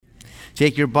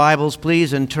take your Bibles,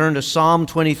 please, and turn to Psalm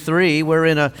 23. We're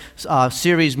in a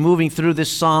series moving through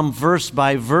this psalm verse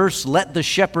by verse. Let the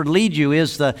Shepherd Lead You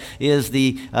is the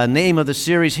name of the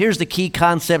series. Here's the key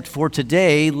concept for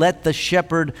today. Let the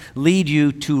Shepherd lead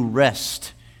you to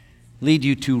rest. Lead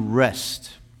you to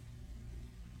rest.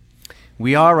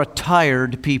 We are a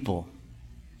tired people,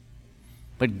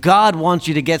 but God wants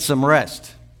you to get some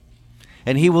rest.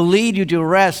 And He will lead you to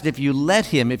rest if you let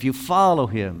Him, if you follow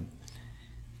Him.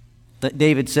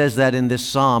 David says that in this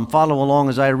psalm. Follow along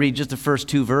as I read just the first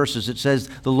two verses. It says,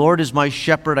 "The Lord is my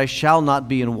shepherd, I shall not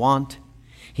be in want.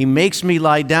 He makes me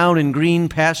lie down in green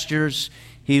pastures.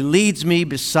 He leads me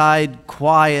beside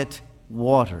quiet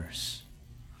waters."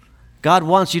 God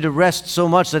wants you to rest so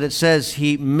much that it says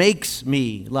He makes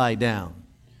me lie down.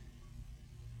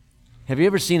 Have you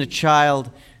ever seen a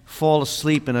child fall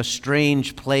asleep in a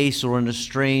strange place or in a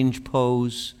strange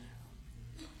pose?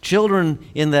 Children,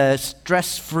 in the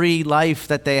stress-free life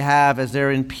that they have as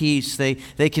they're in peace, they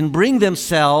can bring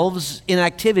themselves in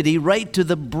activity right to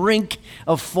the brink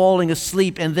of falling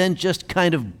asleep, and then just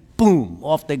kind of boom,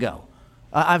 off they go.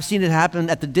 I've seen it happen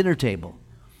at the dinner table.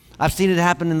 I've seen it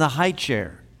happen in the high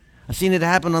chair. I've seen it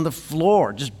happen on the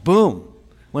floor, just boom.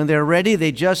 When they're ready,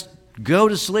 they just go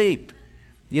to sleep.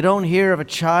 You don't hear of a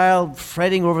child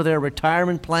fretting over their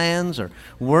retirement plans or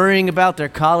worrying about their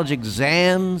college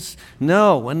exams.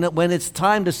 No, when it's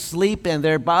time to sleep and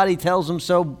their body tells them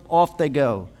so, off they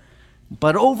go.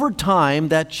 But over time,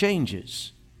 that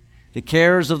changes. The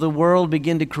cares of the world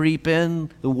begin to creep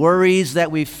in. The worries that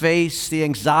we face, the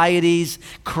anxieties,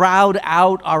 crowd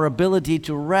out our ability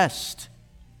to rest.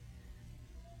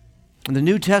 In the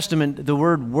New Testament, the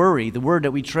word worry, the word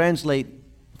that we translate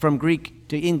from Greek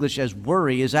to English as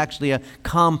worry, is actually a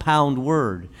compound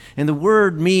word. And the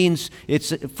word means, it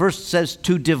first says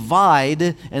to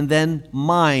divide and then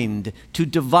mind. To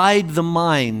divide the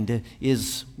mind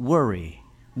is worry.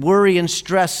 Worry and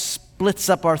stress splits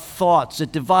up our thoughts.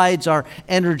 It divides our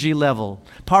energy level.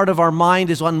 Part of our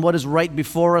mind is on what is right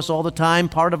before us all the time.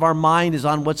 Part of our mind is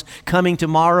on what's coming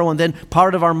tomorrow. And then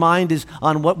part of our mind is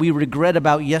on what we regret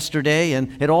about yesterday.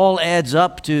 And it all adds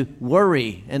up to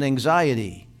worry and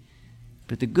anxiety.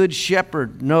 But the Good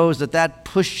Shepherd knows that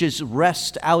pushes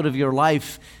rest out of your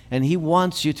life, and He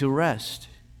wants you to rest.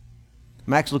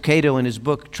 Max Lucado, in his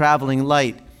book, Traveling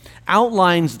Light,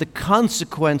 outlines the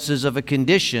consequences of a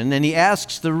condition, and he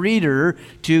asks the reader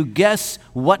to guess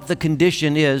what the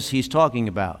condition is he's talking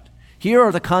about. Here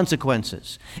are the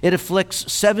consequences. It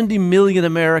afflicts 70 million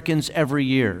Americans every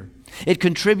year. It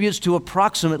contributes to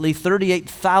approximately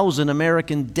 38,000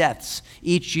 American deaths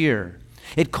each year.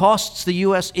 It costs the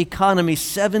U.S. economy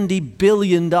 $70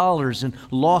 billion in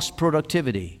lost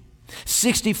productivity.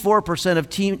 64% of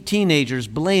teenagers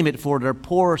blame it for their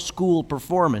poor school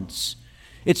performance.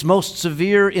 It's most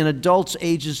severe in adults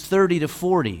ages 30 to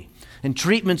 40. And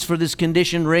treatments for this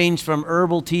condition range from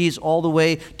herbal teas all the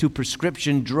way to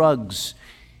prescription drugs.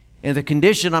 And the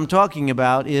condition I'm talking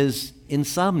about is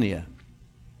insomnia.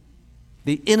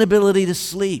 The inability to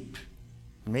sleep.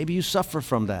 Maybe you suffer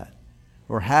from that,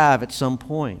 or have at some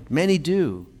point. Many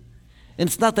do. And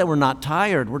it's not that we're not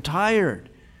tired. We're tired.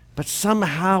 But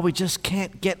somehow we just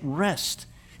can't get rest.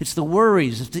 It's the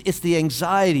worries, it's the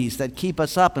anxieties that keep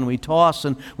us up, and we toss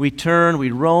and we turn,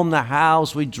 we roam the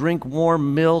house, we drink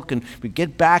warm milk, and we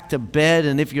get back to bed.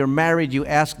 And if you're married, you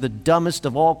ask the dumbest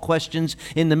of all questions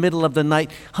in the middle of the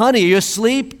night. "Honey, are you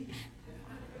asleep?"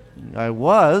 I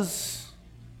was.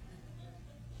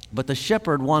 But the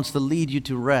shepherd wants to lead you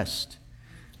to rest.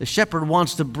 The shepherd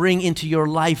wants to bring into your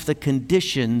life the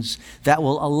conditions that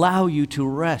will allow you to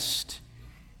rest.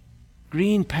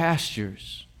 Green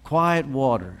pastures, quiet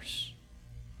waters.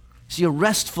 See, a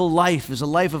restful life is a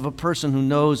life of a person who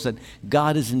knows that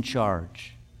God is in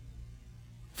charge.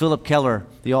 Philip Keller,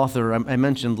 the author I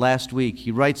mentioned last week,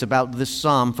 he writes about this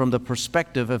psalm from the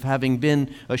perspective of having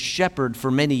been a shepherd for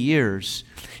many years.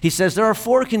 He says there are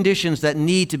 4 conditions that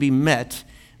need to be met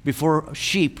before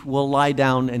sheep will lie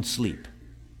down and sleep.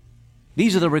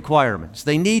 These are the requirements.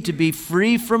 They need to be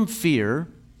free from fear,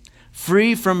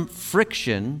 free from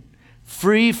friction,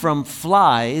 free from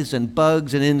flies and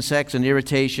bugs and insects and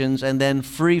irritations, and then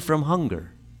free from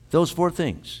hunger. Those 4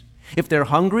 things. If they're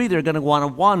hungry, they're going to want to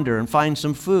wander and find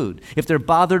some food. If they're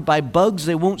bothered by bugs,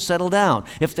 they won't settle down.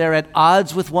 If they're at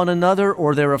odds with one another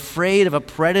or they're afraid of a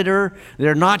predator,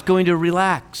 they're not going to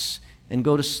relax and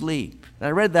go to sleep. And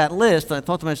I read that list and I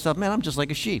thought to myself, man, I'm just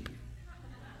like a sheep.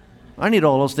 I need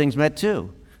all those things met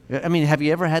too. I mean, have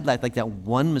you ever had like that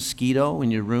one mosquito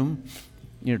in your room?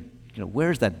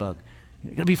 Where's that bug?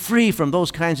 You're going to be free from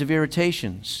those kinds of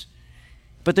irritations.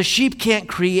 But the sheep can't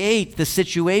create the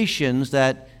situations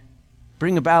that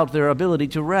bring about their ability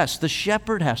to rest. The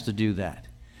shepherd has to do that.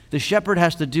 The shepherd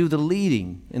has to do the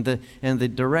leading and the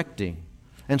directing.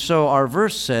 And so our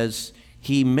verse says,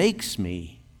 he makes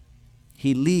me,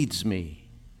 he leads me.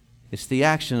 It's the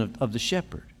action of the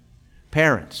shepherd.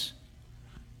 Parents,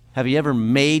 have you ever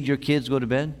made your kids go to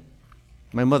bed?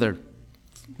 My mother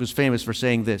was famous for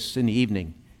saying this in the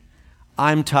evening.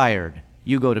 I'm tired,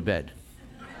 you go to bed.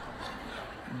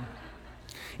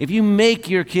 If you make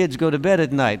your kids go to bed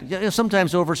at night,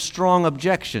 sometimes over strong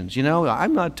objections,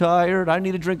 I'm not tired, I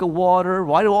need a drink of water,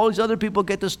 why do all these other people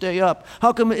get to stay up?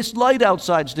 How come it's light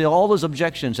outside still? All those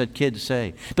objections that kids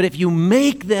say. But if you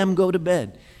make them go to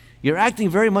bed, you're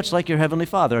acting very much like your Heavenly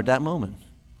Father at that moment.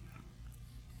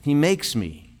 He makes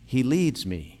me, he leads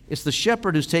me. It's the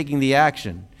shepherd who's taking the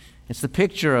action. It's the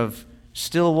picture of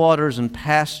still waters and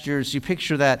pastures. You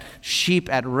picture that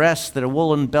sheep at rest, their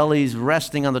woolen bellies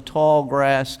resting on the tall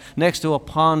grass next to a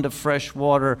pond of fresh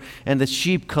water, and the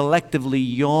sheep collectively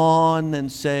yawn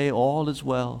and say, all is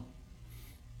well.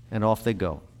 And off they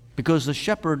go. Because the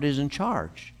shepherd is in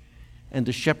charge, and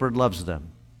the shepherd loves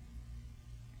them.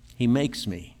 He makes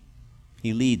me.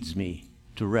 He leads me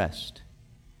to rest.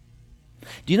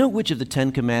 Do you know which of the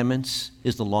 10 Commandments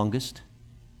is the longest?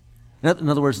 In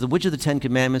other words, which of the 10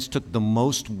 Commandments took the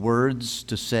most words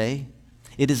to say?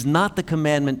 It is not the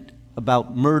commandment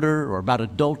about murder or about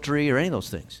adultery or any of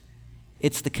those things.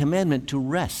 It's the commandment to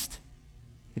rest.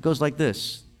 It goes like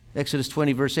this. Exodus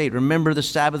 20, verse 8. Remember the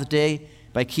Sabbath day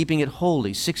by keeping it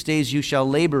holy. 6 days you shall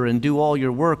labor and do all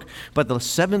your work. But the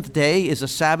seventh day is a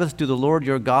Sabbath to the Lord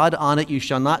your God. On it you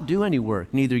shall not do any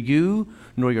work. Neither you,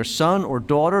 nor your son or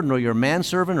daughter, nor your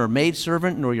manservant or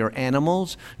maidservant, nor your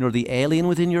animals, nor the alien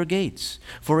within your gates.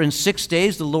 For in 6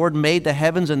 days the Lord made the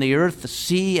heavens and the earth, the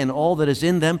sea, and all that is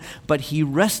in them. But he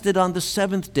rested on the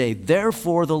seventh day.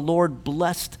 Therefore the Lord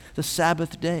blessed the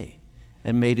Sabbath day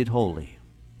and made it holy.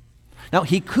 Now,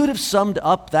 he could have summed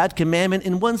up that commandment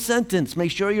in one sentence.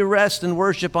 Make sure you rest and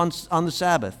worship on the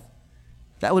Sabbath.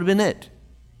 That would have been it.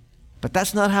 But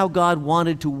that's not how God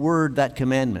wanted to word that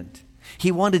commandment.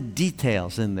 He wanted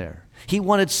details in there. He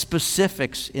wanted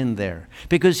specifics in there.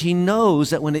 Because he knows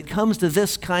that when it comes to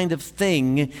this kind of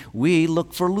thing, we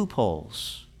look for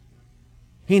loopholes.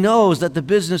 He knows that the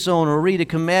business owner will read a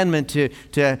commandment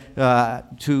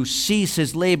to cease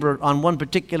his labor on one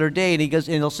particular day, and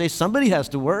he'll say, somebody has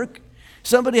to work.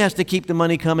 Somebody has to keep the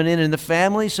money coming in the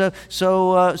family, so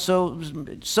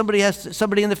somebody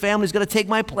in the family is going to take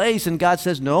my place. And God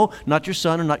says, no, not your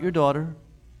son or not your daughter.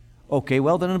 Okay,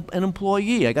 well, then an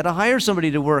employee. I got to hire somebody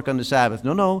to work on the Sabbath.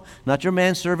 No, not your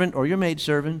manservant or your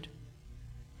maidservant.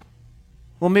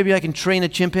 Well, maybe I can train a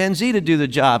chimpanzee to do the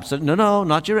job. So, no,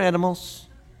 not your animals.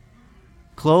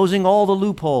 Closing all the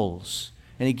loopholes.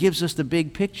 And he gives us the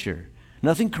big picture.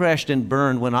 Nothing crashed and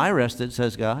burned when I rested,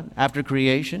 says God, after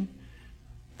creation.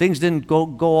 Things didn't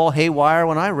go all haywire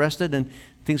when I rested, and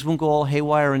things won't go all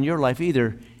haywire in your life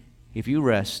either if you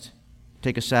rest.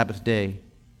 Take a Sabbath day.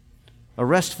 A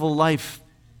restful life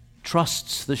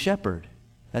trusts the shepherd,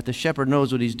 that the shepherd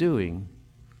knows what he's doing.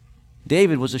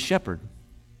 David was a shepherd.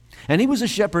 And he was a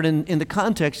shepherd in the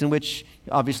context in which,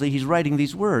 obviously, he's writing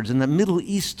these words, in the Middle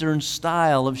Eastern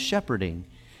style of shepherding.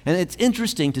 And it's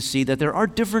interesting to see that there are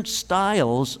different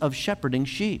styles of shepherding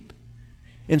sheep.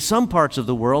 In some parts of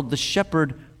the world, the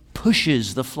shepherd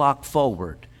pushes the flock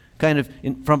forward, kind of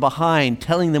from behind,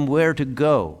 telling them where to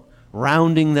go,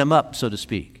 rounding them up, so to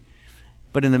speak.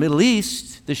 But in the Middle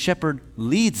East, the shepherd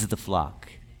leads the flock.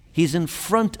 He's in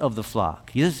front of the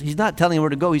flock. He's not telling them where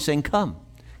to go. He's saying, come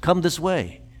this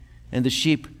way. And the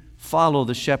sheep follow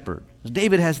the shepherd.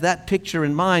 David has that picture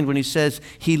in mind when he says,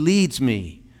 he leads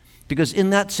me. Because in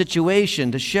that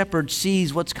situation, the shepherd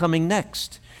sees what's coming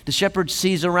next. The shepherd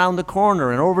sees around the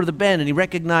corner and over the bend, and he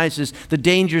recognizes the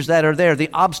dangers that are there,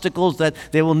 the obstacles that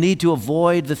they will need to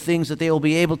avoid, the things that they will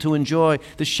be able to enjoy.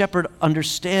 The shepherd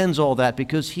understands all that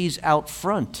because he's out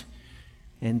front.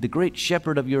 And the great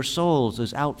shepherd of your souls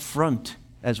is out front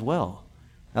as well,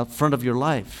 out front of your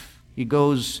life. He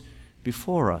goes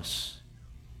before us.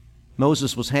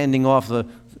 Moses was handing off the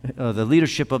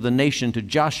leadership of the nation to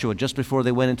Joshua just before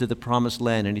they went into the promised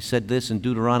land. And he said this in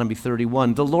Deuteronomy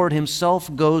 31, the Lord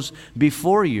himself goes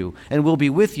before you and will be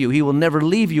with you. He will never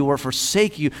leave you or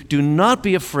forsake you. Do not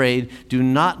be afraid. Do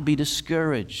not be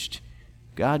discouraged.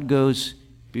 God goes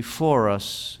before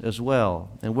us as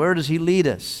well. And where does he lead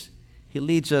us? He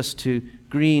leads us to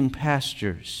green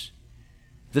pastures.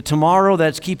 The tomorrow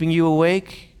that's keeping you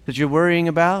awake, that you're worrying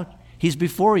about, he's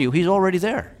before you. He's already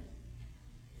there.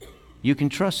 You can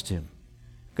trust him.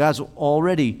 God's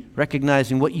already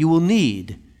recognizing what you will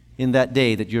need in that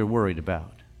day that you're worried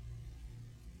about.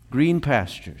 Green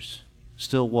pastures,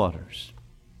 still waters.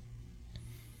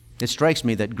 It strikes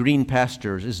me that green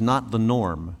pastures is not the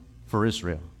norm for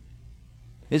Israel.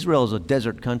 Israel is a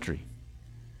desert country.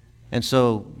 And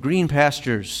so green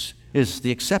pastures is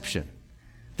the exception.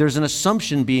 There's an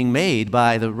assumption being made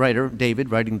by the writer,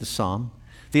 David, writing the psalm.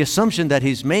 The assumption that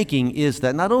he's making is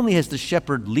that not only is the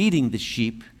shepherd leading the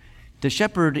sheep, the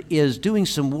shepherd is doing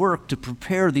some work to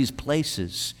prepare these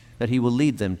places that he will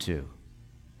lead them to.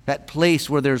 That place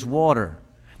where there's water.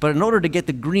 But in order to get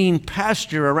the green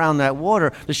pasture around that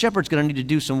water, the shepherd's going to need to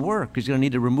do some work. He's going to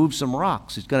need to remove some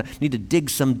rocks. He's going to need to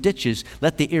dig some ditches,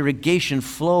 let the irrigation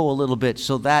flow a little bit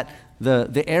so that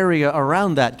the area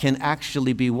around that can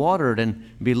actually be watered and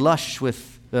be lush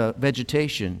with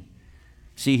vegetation.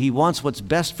 See, he wants what's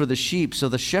best for the sheep, so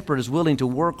the shepherd is willing to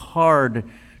work hard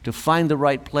to find the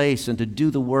right place and to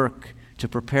do the work to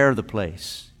prepare the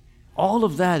place. All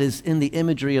of that is in the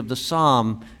imagery of the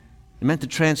psalm meant to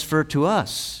transfer to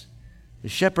us. The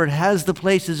shepherd has the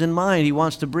places in mind he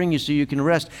wants to bring you so you can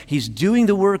rest. He's doing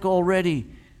the work already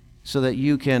so that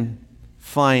you can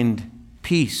find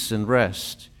peace and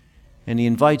rest. And he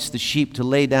invites the sheep to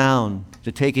lay down,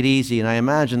 to take it easy. And I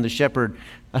imagine the shepherd,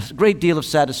 a great deal of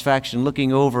satisfaction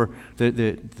looking over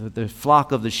the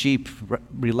flock of the sheep,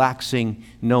 relaxing,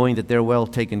 knowing that they're well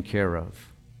taken care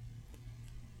of.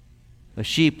 A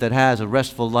sheep that has a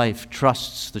restful life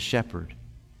trusts the shepherd.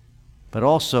 But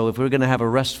also, if we're going to have a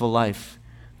restful life,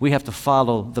 we have to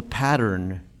follow the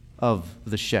pattern of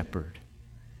the shepherd.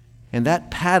 And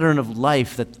that pattern of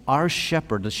life that our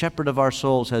shepherd, the shepherd of our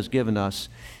souls, has given us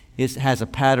has a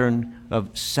pattern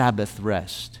of Sabbath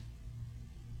rest.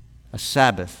 A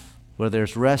Sabbath where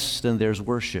there's rest and there's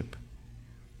worship.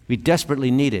 We desperately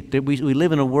need it. We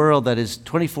live in a world that is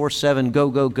 24/7, go,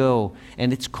 go, go,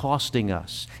 and it's costing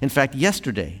us. In fact,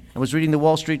 yesterday, I was reading the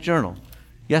Wall Street Journal.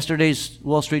 Yesterday's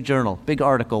Wall Street Journal, big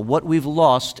article, what we've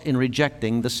lost in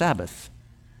rejecting the Sabbath.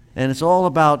 And it's all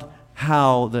about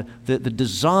how the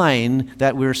design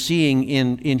that we're seeing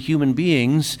in human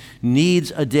beings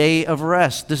needs a day of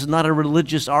rest. This is not a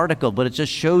religious article, but it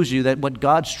just shows you that what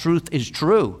God's truth is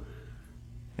true.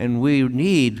 And we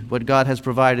need what God has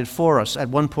provided for us. At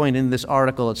one point in this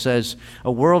article, it says,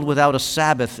 a world without a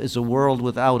Sabbath is a world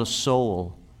without a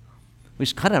soul. We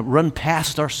just kind of run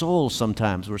past our souls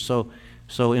sometimes. We're so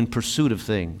in pursuit of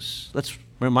things. Let's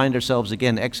remind ourselves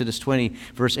again, Exodus 20,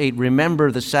 verse 8, remember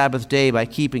the Sabbath day by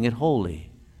keeping it holy.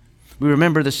 We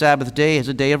remember the Sabbath day as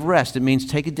a day of rest. It means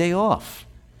take a day off.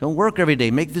 Don't work every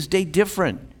day. Make this day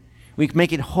different. We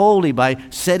make it holy by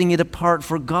setting it apart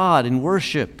for God in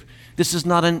worship. This is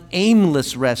not an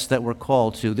aimless rest that we're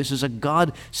called to. This is a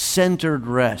God-centered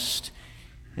rest.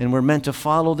 And we're meant to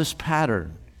follow this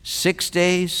pattern. 6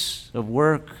 days of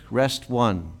work, rest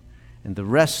 1. And the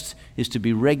rest is to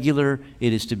be regular,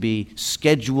 it is to be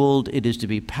scheduled, it is to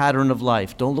be pattern of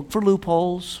life. Don't look for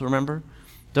loopholes, remember?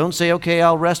 Don't say, okay,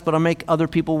 I'll rest, but I'll make other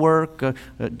people work.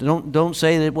 Don't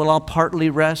say that, well, I'll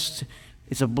partly rest.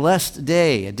 It's a blessed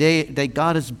day, a day that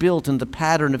God has built in the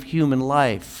pattern of human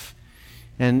life.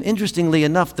 And interestingly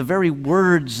enough, the very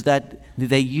words that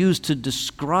they use to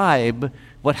describe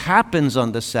what happens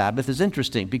on the Sabbath is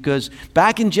interesting, because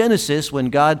back in Genesis, when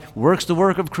God works the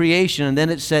work of creation and then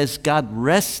it says God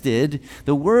rested,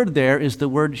 the word there is the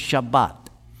word Shabbat,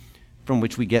 from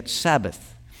which we get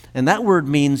Sabbath. And that word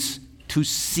means to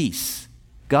cease.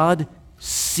 God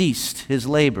ceased his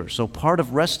labor. So part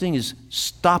of resting is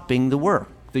stopping the work,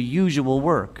 the usual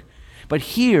work. But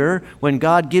here, when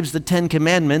God gives the 10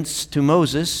 commandments to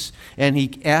Moses, and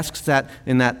he asks that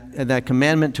in that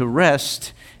commandment to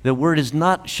rest, the word is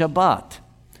not Shabbat.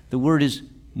 The word is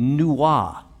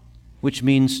nuah, which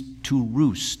means to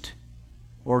roost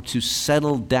or to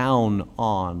settle down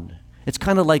on. It's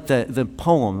kind of like the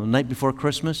poem, The Night Before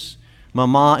Christmas.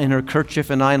 Mama in her kerchief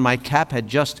and I in my cap had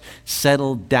just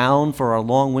settled down for our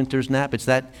long winter's nap. It's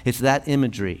that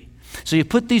imagery. So you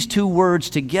put these two words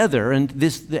together, and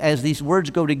as these words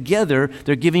go together,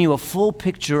 they're giving you a full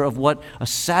picture of what a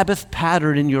Sabbath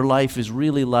pattern in your life is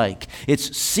really like.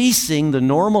 It's ceasing the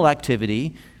normal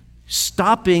activity,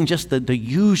 stopping just the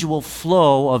usual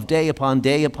flow of day upon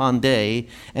day upon day,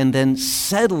 and then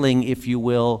settling, if you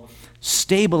will,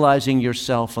 stabilizing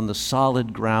yourself on the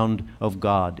solid ground of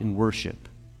God in worship.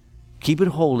 Keep it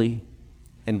holy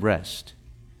and rest.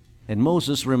 And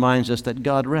Moses reminds us that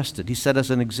God rested. He set us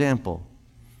an example.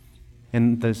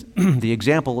 And the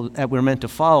example that we're meant to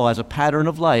follow as a pattern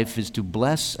of life is to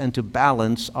bless and to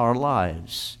balance our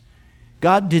lives.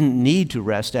 God didn't need to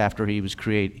rest after he was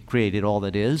created all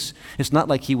that is. It's not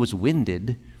like he was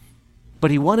winded.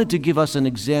 But he wanted to give us an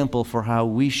example for how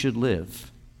we should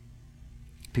live.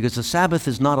 Because the Sabbath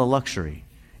is not a luxury.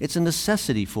 It's a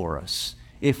necessity for us.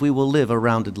 if we will live a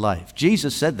rounded life.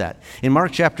 Jesus said that. In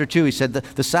Mark chapter 2, he said that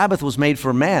the Sabbath was made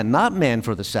for man, not man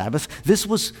for the Sabbath. This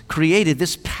was created,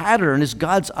 this pattern is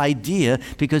God's idea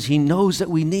because he knows that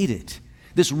we need it.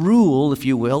 This rule, if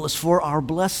you will, is for our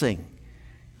blessing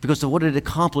because of what it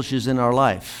accomplishes in our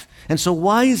life. And so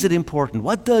why is it important?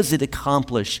 What does it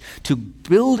accomplish to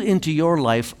build into your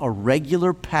life a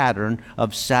regular pattern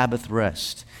of Sabbath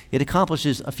rest? It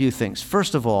accomplishes a few things.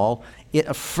 First of all, it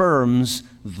affirms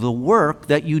the work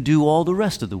that you do all the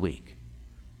rest of the week.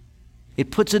 It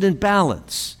puts it in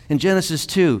balance. In Genesis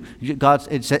 2,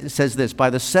 it says this, by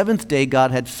the seventh day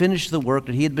God had finished the work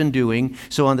that he had been doing.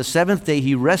 So on the seventh day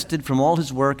he rested from all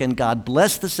his work, and God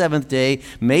blessed the seventh day,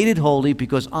 made it holy,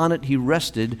 because on it he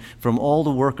rested from all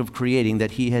the work of creating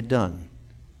that he had done.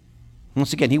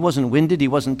 Once again, he wasn't winded, he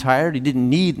wasn't tired, he didn't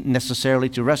need necessarily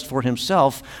to rest for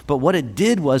himself, but what it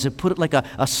did was it put it like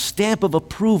a stamp of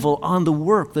approval on the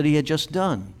work that he had just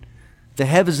done. The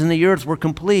heavens and the earth were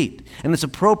complete, and it's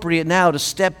appropriate now to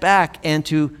step back and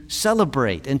to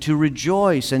celebrate and to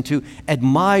rejoice and to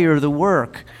admire the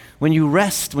work. When you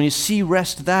rest, when you see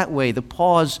rest that way, the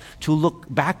pause to look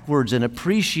backwards and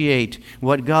appreciate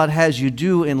what God has you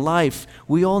do in life,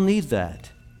 we all need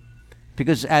that.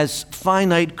 Because as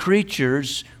finite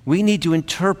creatures, we need to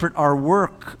interpret our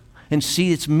work and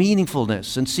see its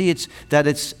meaningfulness and see that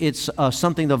it's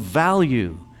something of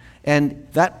value. And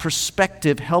that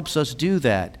perspective helps us do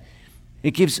that.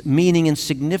 It gives meaning and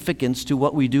significance to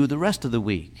what we do the rest of the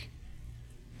week.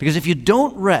 Because if you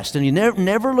don't rest and you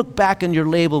never look back on your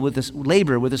labor with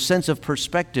a sense of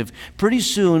perspective, pretty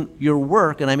soon your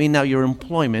work, and I mean now your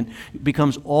employment,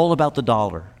 becomes all about the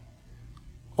dollar,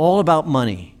 all about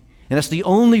money. And that's the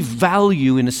only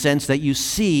value, in a sense, that you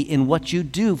see in what you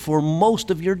do for most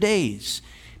of your days.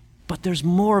 But there's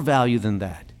more value than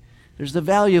that. There's the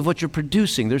value of what you're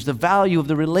producing. There's the value of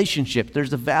the relationship. There's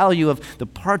the value of the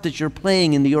part that you're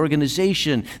playing in the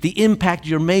organization, the impact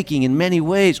you're making in many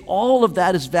ways. All of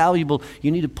that is valuable.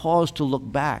 You need to pause to look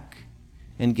back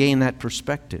and gain that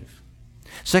perspective.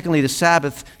 Secondly, the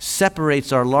Sabbath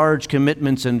separates our large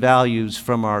commitments and values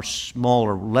from our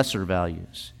smaller, lesser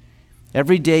values.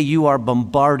 Every day you are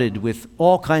bombarded with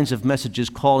all kinds of messages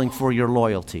calling for your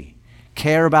loyalty.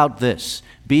 Care about this.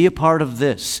 Be a part of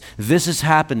this. This is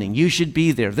happening. You should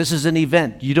be there. This is an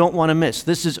event you don't want to miss.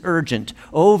 This is urgent.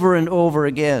 Over and over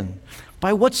again.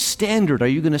 By what standard are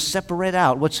you going to separate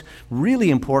out what's really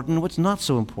important and what's not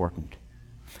so important?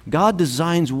 God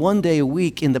designs one day a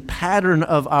week in the pattern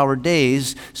of our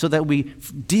days so that we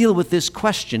deal with this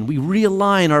question. We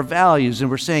realign our values and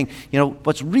we're saying,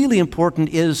 what's really important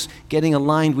is getting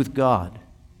aligned with God.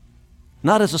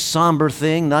 Not as a somber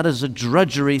thing, not as a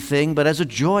drudgery thing, but as a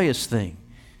joyous thing.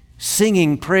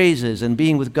 Singing praises and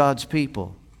being with God's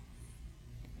people.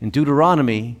 In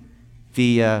Deuteronomy,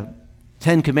 the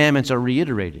Ten Commandments are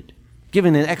reiterated.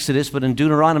 Given in Exodus, but in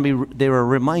Deuteronomy they were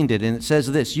reminded, and it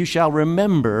says this, you shall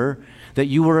remember that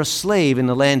you were a slave in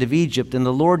the land of Egypt, and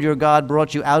the Lord your God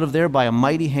brought you out of there by a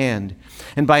mighty hand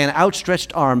and by an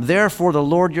outstretched arm. Therefore the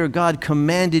Lord your God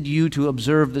commanded you to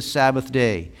observe the Sabbath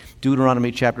day.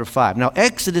 Deuteronomy chapter 5. Now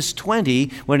Exodus 20,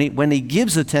 when he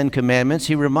gives the Ten Commandments,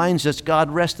 he reminds us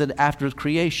God rested after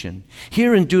creation.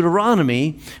 Here in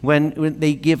Deuteronomy, when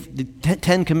they give the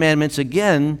Ten Commandments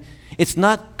again, it's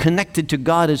not connected to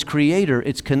God as creator,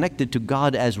 it's connected to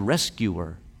God as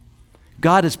rescuer.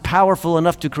 God is powerful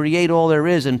enough to create all there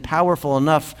is and powerful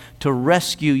enough to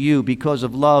rescue you because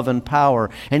of love and power.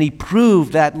 And he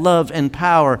proved that love and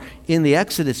power in the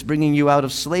Exodus, bringing you out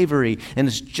of slavery. And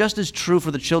it's just as true for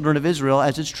the children of Israel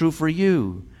as it's true for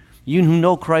you. You who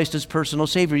know Christ as personal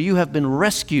Savior, you have been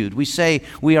rescued. We say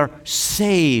we are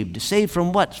saved. Saved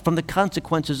from what? From the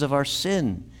consequences of our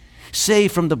sin.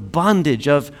 Saved from the bondage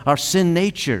of our sin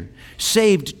nature.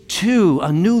 Saved to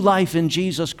a new life in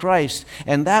Jesus Christ.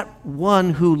 And that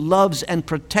one who loves and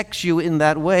protects you in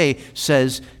that way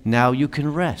says, now you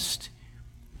can rest.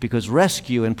 Because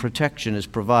rescue and protection is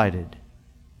provided.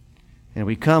 And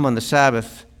we come on the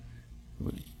Sabbath,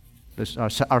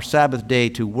 our Sabbath day,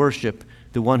 to worship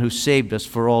the one who saved us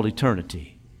for all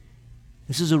eternity.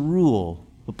 This is a rule,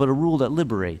 but a rule that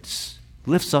liberates,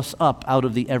 lifts us up out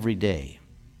of the everyday.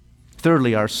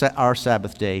 Thirdly, our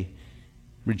Sabbath day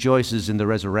rejoices in the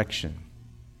resurrection.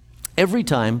 Every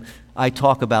time I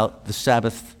talk about the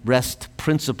Sabbath rest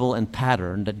principle and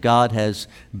pattern that God has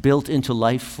built into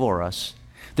life for us,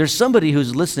 there's somebody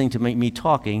who's listening to me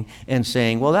talking and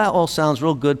saying, well, that all sounds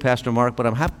real good, Pastor Mark, but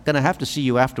I'm going to have to see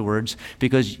you afterwards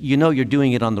because you're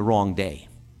doing it on the wrong day.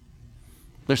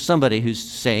 There's somebody who's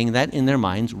saying that in their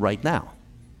minds right now.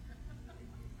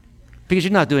 Because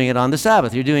you're not doing it on the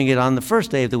Sabbath. You're doing it on the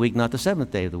first day of the week, not the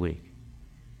seventh day of the week.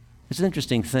 It's an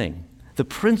interesting thing. The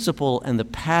principle and the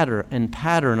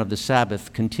pattern of the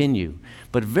Sabbath continue.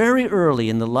 But very early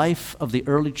in the life of the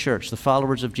early church, the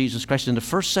followers of Jesus Christ in the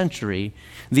first century,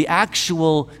 the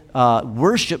actual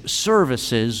worship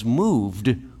services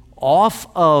moved off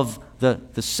of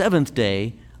the seventh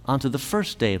day onto the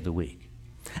first day of the week.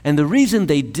 And the reason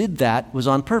they did that was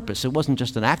on purpose. It wasn't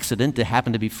just an accident to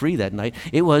happen to be free that night.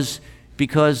 It was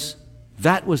because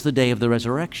that was the day of the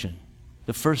resurrection,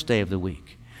 the first day of the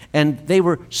week. And they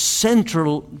were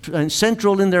central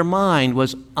in their mind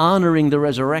was honoring the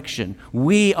resurrection.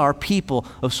 We are people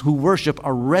who worship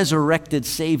a resurrected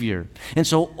Savior. And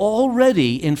so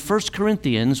already in 1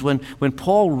 Corinthians, when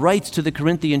Paul writes to the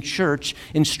Corinthian church,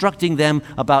 instructing them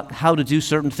about how to do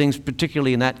certain things,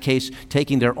 particularly in that case,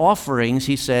 taking their offerings,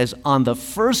 he says, on the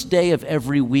first day of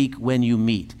every week when you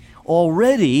meet.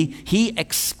 Already he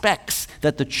expects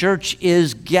that the church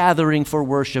is gathering for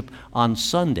worship on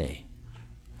Sunday.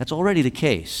 That's already the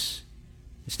case.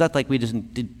 It's not like we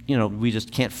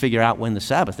just can't figure out when the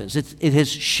Sabbath is. It has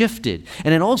shifted.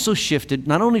 And it also shifted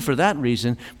not only for that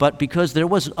reason, but because there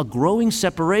was a growing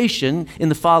separation in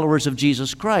the followers of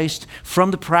Jesus Christ from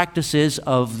the practices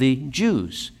of the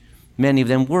Jews. Many of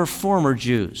them were former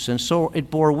Jews. And so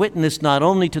it bore witness not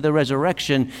only to the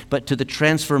resurrection, but to the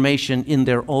transformation in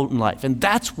their own life. And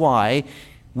that's why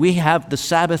we have the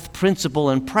Sabbath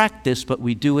principle and practice, but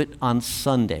we do it on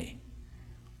Sunday.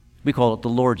 We call it the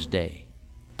Lord's Day.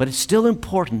 But it's still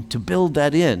important to build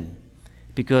that in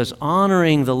because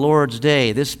honoring the Lord's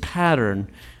Day, this pattern,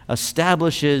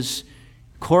 establishes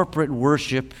corporate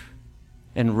worship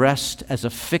and rest as a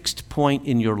fixed point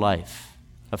in your life,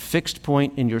 a fixed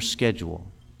point in your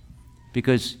schedule.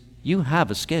 Because you have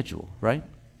a schedule, right?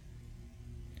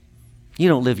 You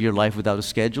don't live your life without a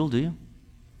schedule, do you?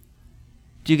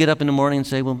 Do you get up in the morning and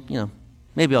say, well,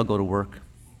 maybe I'll go to work?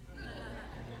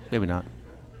 Maybe not.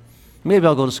 Maybe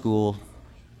I'll go to school.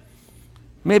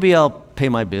 Maybe I'll pay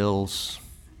my bills,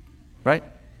 right?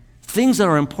 Things that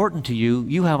are important to you,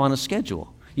 you have on a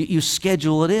schedule. You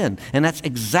schedule it in. And that's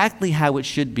exactly how it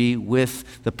should be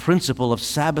with the principle of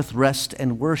Sabbath rest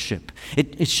and worship.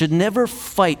 It should never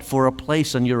fight for a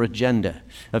place on your agenda,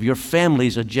 of your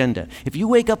family's agenda. If you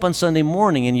wake up on Sunday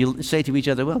morning and you say to each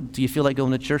other, well, do you feel like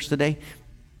going to church today?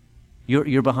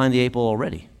 You're behind the eight ball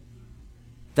already.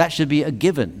 That should be a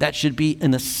given. That should be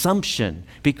an assumption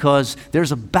because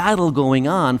there's a battle going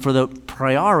on for the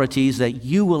priorities that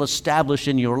you will establish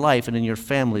in your life and in your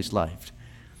family's life.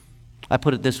 I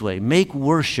put it this way, make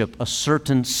worship a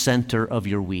certain center of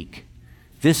your week.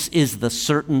 This is the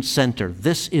certain center.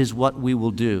 This is what we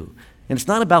will do. And it's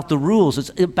not about the rules.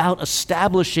 It's about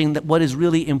establishing that what is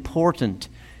really important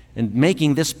and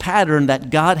making this pattern that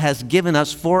God has given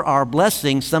us for our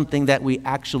blessing something that we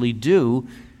actually do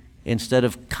instead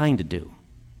of kind of do.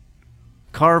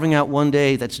 Carving out one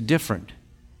day that's different,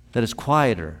 that is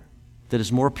quieter, that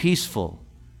is more peaceful,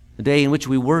 the day in which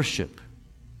we worship.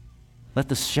 Let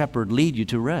the shepherd lead you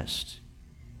to rest.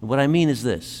 And what I mean is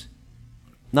this.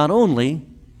 Not only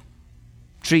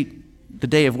treat the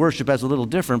day of worship as a little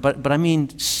different, but I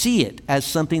mean see it as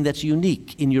something that's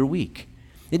unique in your week.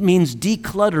 It means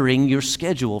decluttering your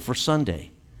schedule for Sunday.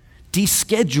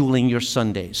 Descheduling your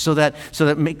Sundays so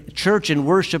that make church and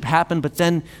worship happen, but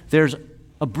then there's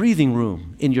a breathing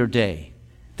room in your day.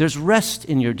 There's rest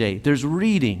in your day. There's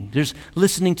reading. There's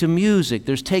listening to music.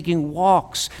 There's taking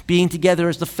walks, being together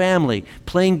as the family,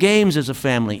 playing games as a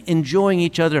family, enjoying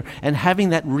each other, and having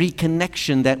that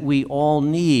reconnection that we all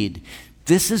need.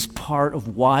 This is part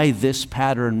of why this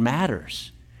pattern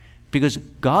matters. Because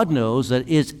God knows that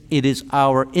it is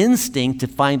our instinct to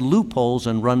find loopholes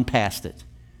and run past it.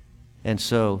 And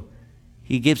so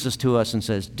he gives this to us and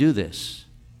says, do this.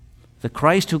 The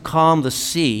Christ who calmed the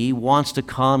sea wants to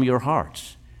calm your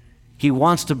hearts. He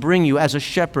wants to bring you as a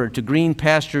shepherd to green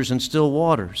pastures and still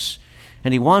waters.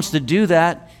 And he wants to do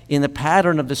that in the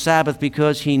pattern of the Sabbath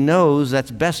because he knows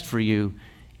that's best for you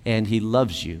and he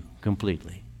loves you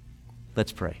completely.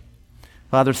 Let's pray.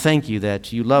 Father, thank you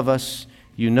that you love us,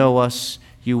 you know us,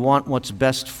 you want what's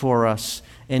best for us,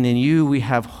 and in you we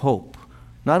have hope.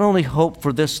 Not only hope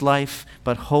for this life,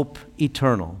 but hope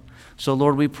eternal. So,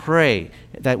 Lord, we pray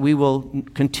that we will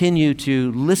continue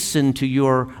to listen to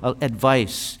your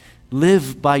advice,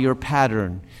 live by your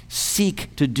pattern,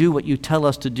 seek to do what you tell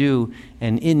us to do,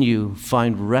 and in you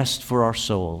find rest for our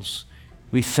souls.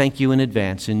 We thank you in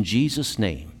advance. In Jesus'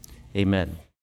 name, amen.